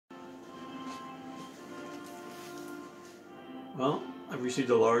Well, I've received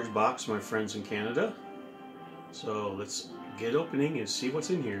a large box from my friends in Canada, so let's get opening and see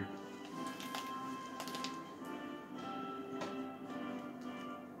what's in here.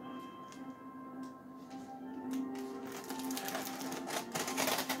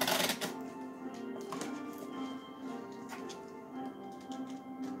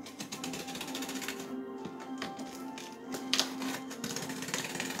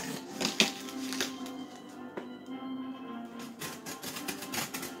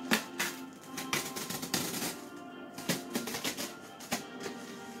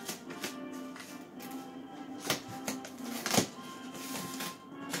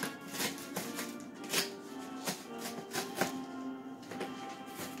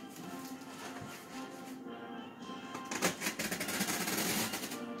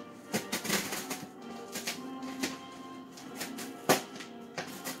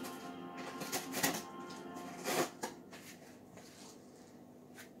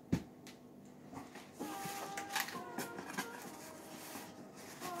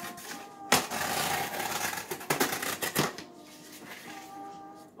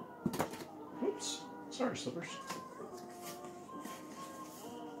 Oops, sorry, slippers.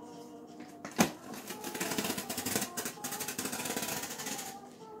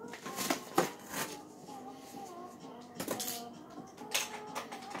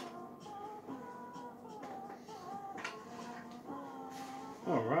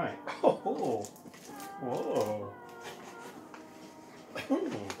 All right. Oh, whoa.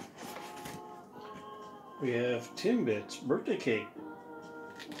 We have Timbits birthday cake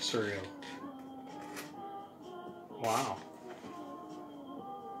cereal. Wow.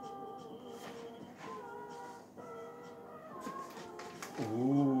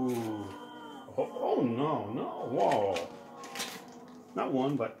 Ooh. Oh no, no. Whoa. Not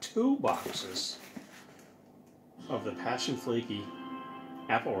one, but two boxes of the Passion Flaky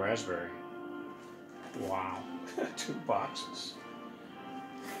Apple Raspberry. Wow. Two boxes.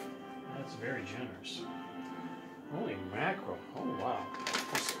 That's very generous. Holy mackerel. Oh wow.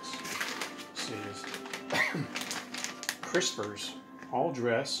 What's this? See this. Crispers, all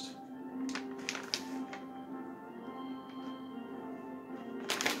dressed.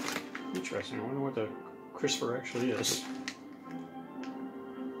 Interesting. I wonder what the crisper actually is.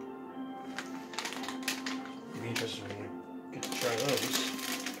 It'd be interesting when we get to try those.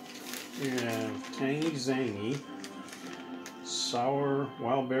 We have Tangy Zangy sour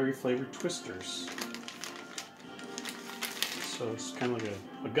wild berry flavored twisters. So it's kind of like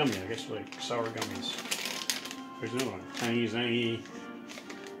a gummy, I guess, like sour gummies. There's another one, Tangy Zangy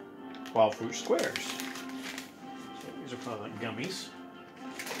wild fruit squares. So these are probably like gummies.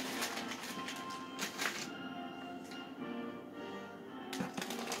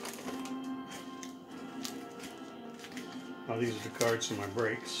 Oh, these are the cards for my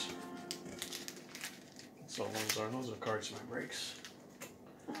brakes. That's all those are. Those are cards for my brakes.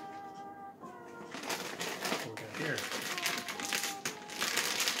 What we got here?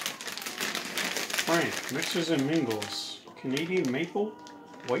 Frank Mixes and Mingles Canadian Maple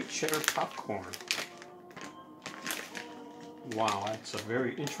White Cheddar Popcorn. Wow, that's a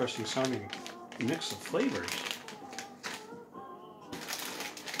very interesting sounding mix of flavors.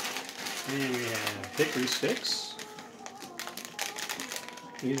 And we have hickory sticks.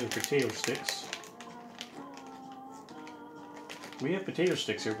 These are potato sticks. We have potato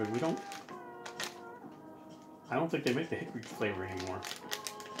sticks here, but we don't. I don't think they make the hickory flavor anymore.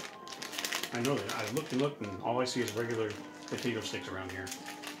 I know that. I looked and looked, and all I see is regular potato sticks around here.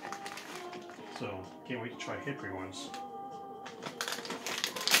 So, can't wait to try hickory ones.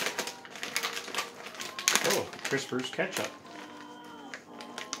 Oh, Crispers ketchup.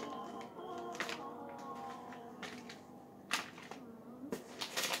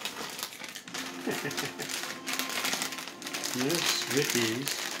 Miss Vicky's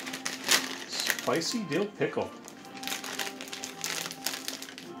Spicy Dill Pickle.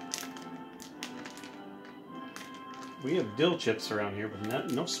 We have dill chips around here,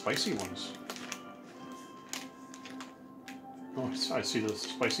 but no spicy ones. Oh, I see the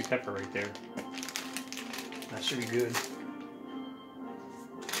spicy pepper right there. That should be good.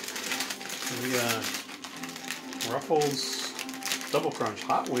 We got Ruffles Double Crunch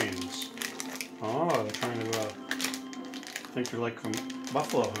Hot Wings. Oh, they're trying to, I think they're like from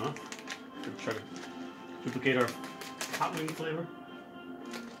Buffalo, huh? They're trying to duplicate our hot wing flavor.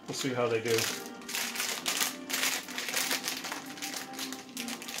 We'll see how they do.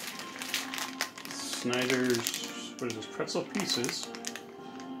 Snyder's, what is this, pretzel pieces.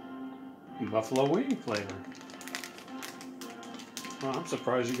 Buffalo wing flavor. Well, I'm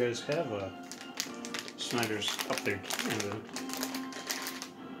surprised you guys have a Snyder's up there.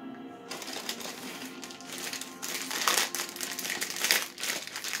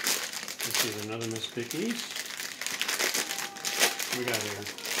 This is another Miss Pickies. What we got here?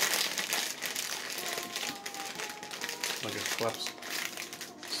 Like a collapse.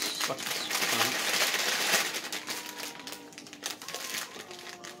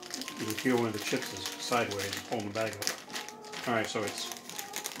 You can feel one of the chips is sideways, pulling the bag up. Alright, so it's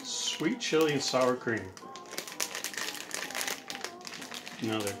sweet chili and sour cream.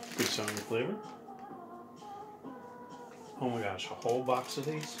 Another good sounding flavor. Oh my gosh, a whole box of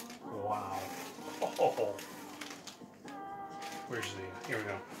these? Wow. Oh. Where's the, here we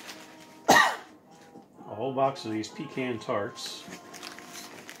go. A whole box of these pecan tarts.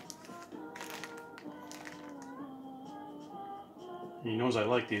 He knows I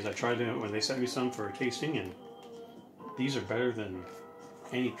like these. I tried them when they sent me some for a tasting, and these are better than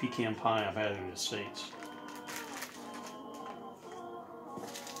any pecan pie I've had in the States.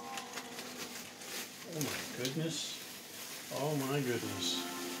 Oh my goodness. Oh my goodness.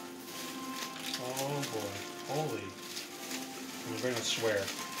 Oh boy. Holy. I'm going to swear.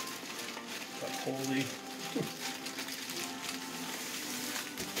 But holy.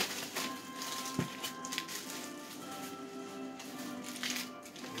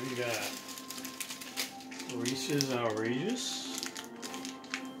 We got Reese's Outrageous.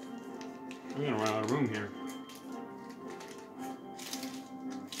 I'm going to run out of room here.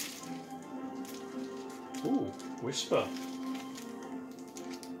 Ooh, Whisper.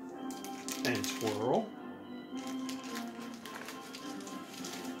 And Twirl.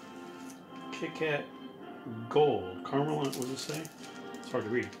 Kit Kat Gold. Caramelized, what does it say? It's hard to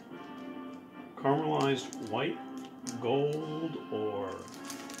read. Caramelized white, gold, or...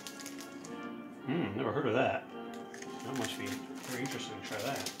 never heard of that. That must be very interesting to try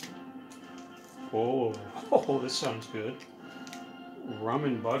that. Oh, this sounds good. Rum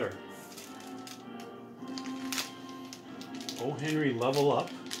and butter. O. Henry Level Up.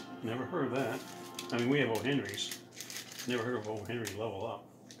 Never heard of that. I mean, we have O. Henry's. Never heard of O. Henry Level Up.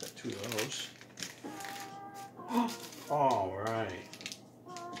 Got 2 of those. All right.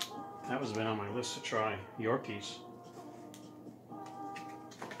 That was been on my list to try. Yorkies.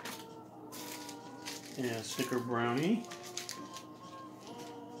 And Snicker Brownie.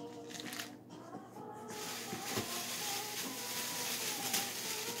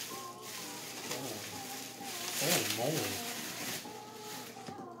 Oh moly.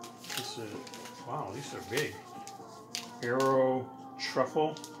 This is, wow, these are big. Aero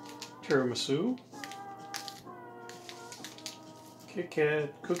Truffle Tiramisu. Kit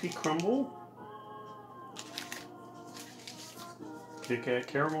Kat Cookie Crumble. Kit Kat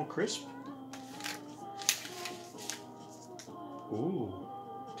Caramel Crisp. Ooh,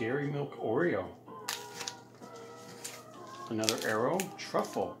 Dairy Milk Oreo. Another Aero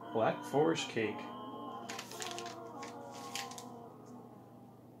Truffle Black Forest Cake.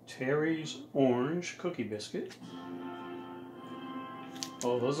 Terry's Orange Cookie Biscuit.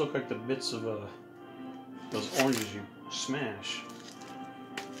 Oh, those look like the bits of those oranges you smash.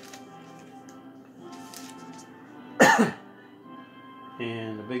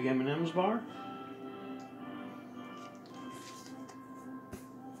 And the big M&M's bar.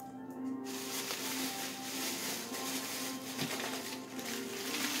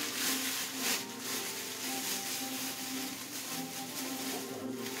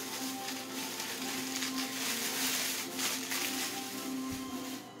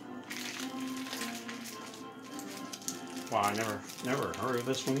 Wow, I never heard of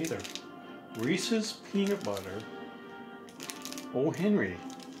this one either. Reese's Peanut Butter. O. Henry.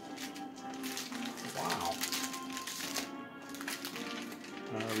 Wow.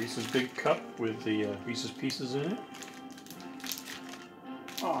 Reese's Big Cup with the Reese's Pieces in it.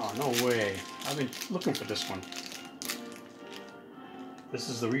 Oh, no way. I've been looking for this one. This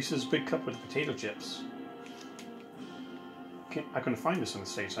is the Reese's Big Cup with potato chips. I couldn't find this in the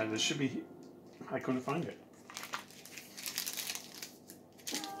States. This should be... I couldn't find it.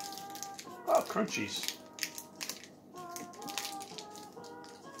 Oh, crunchies.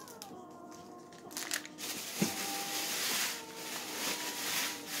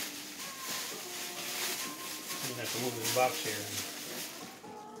 I'm gonna have to move this box here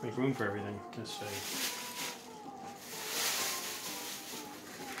and make room for everything. Let's see.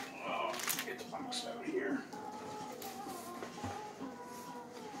 Oh, get the box out here.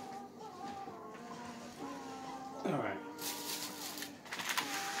 All right.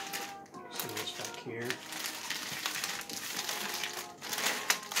 See this back here.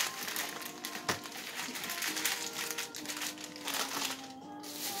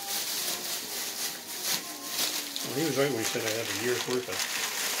 Well, he was right when he said I have a year's worth of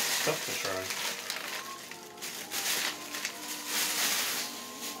stuff to try.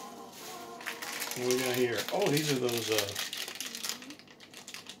 What do we got here? Oh, these are those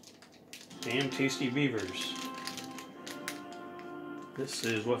damn tasty beavers. This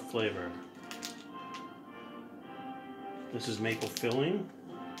is what flavor? This is maple filling.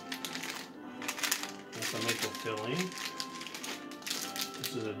 That's a maple filling.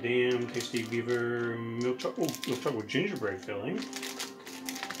 This is a damn tasty beaver milk chocolate. Oh, milk chocolate with gingerbread filling.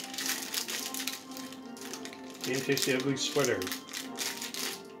 Damn tasty ugly sweater.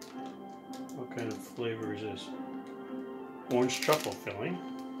 What kind of flavor is this? Orange truffle filling.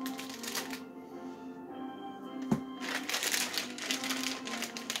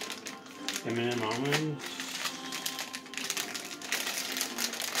 M&M almonds.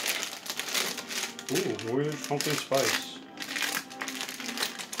 Ooh, Warriors pumpkin spice.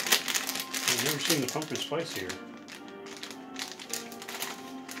 I've never seen the pumpkin spice here.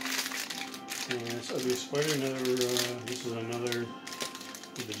 And this ugly sweater, another, this is another,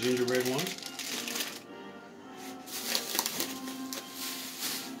 the gingerbread one.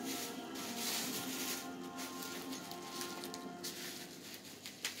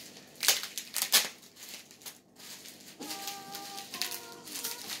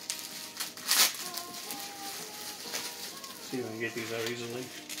 See if I can get these out easily.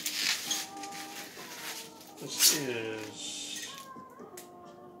 This is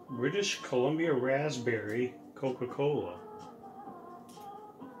British Columbia Raspberry Coca-Cola.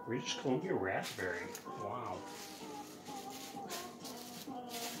 British Columbia Raspberry. Wow.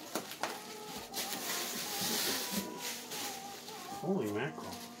 Holy mackerel.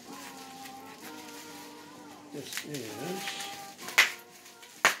 This is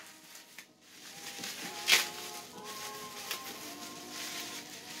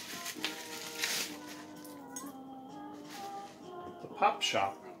Pop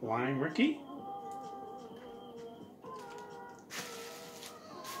Shop Lime Ricky.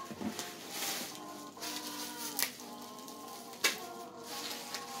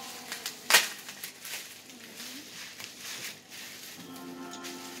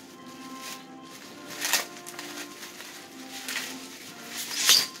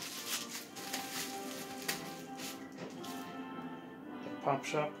 Pop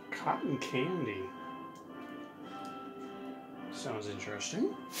Shop Cotton Candy. Sounds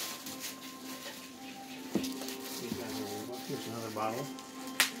interesting. Here's another bottle.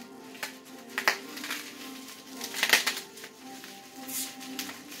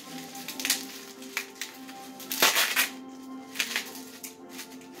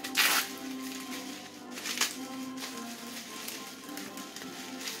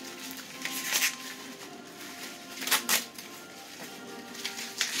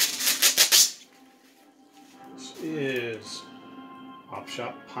 This is Pop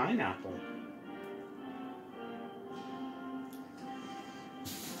Shop Pineapple.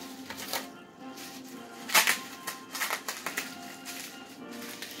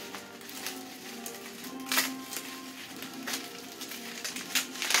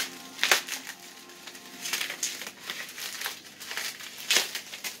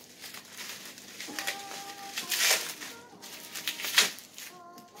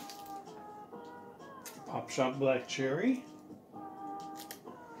 Pop Shop Black Cherry.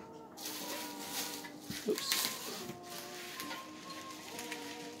 Oops.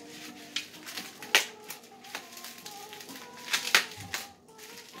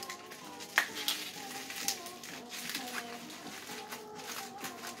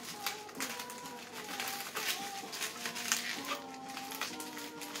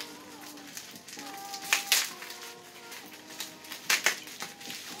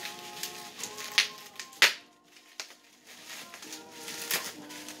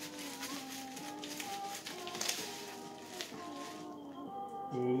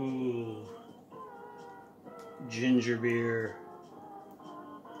 Ooh, ginger beer.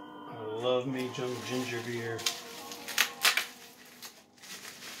 I love me some ginger beer.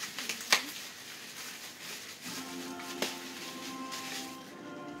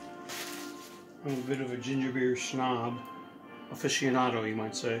 I'm a bit of a ginger beer snob, aficionado, you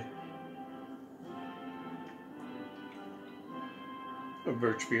might say. Of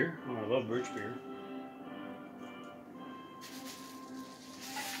birch beer. Oh, I love birch beer.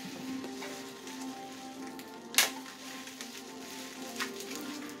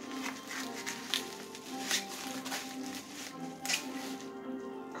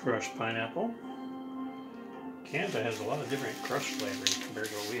 Crushed pineapple. Canada has a lot of different crushed flavors compared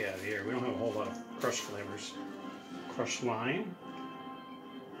to what we have here. We don't have a whole lot of crushed flavors. Crushed lime.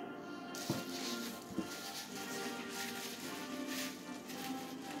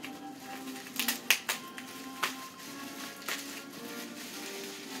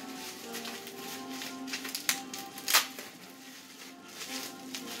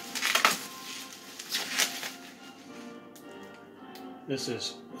 This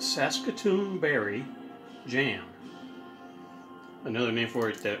is Saskatoon Berry Jam. Another name for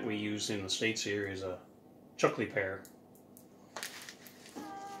it that we use in the States here is a chuckly pear.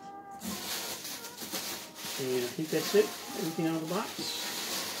 And I think that's it. Everything out of the box.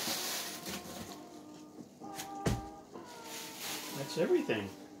 That's everything.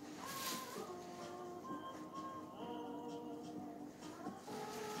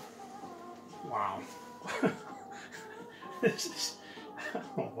 Wow. This is,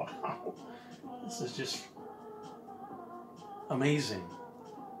 oh wow. This is just amazing.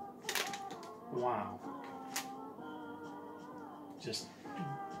 Wow. Just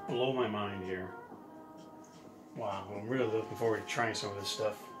blow my mind here. Wow, I'm really looking forward to trying some of this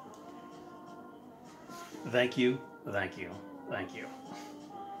stuff. Thank you, thank you, thank you.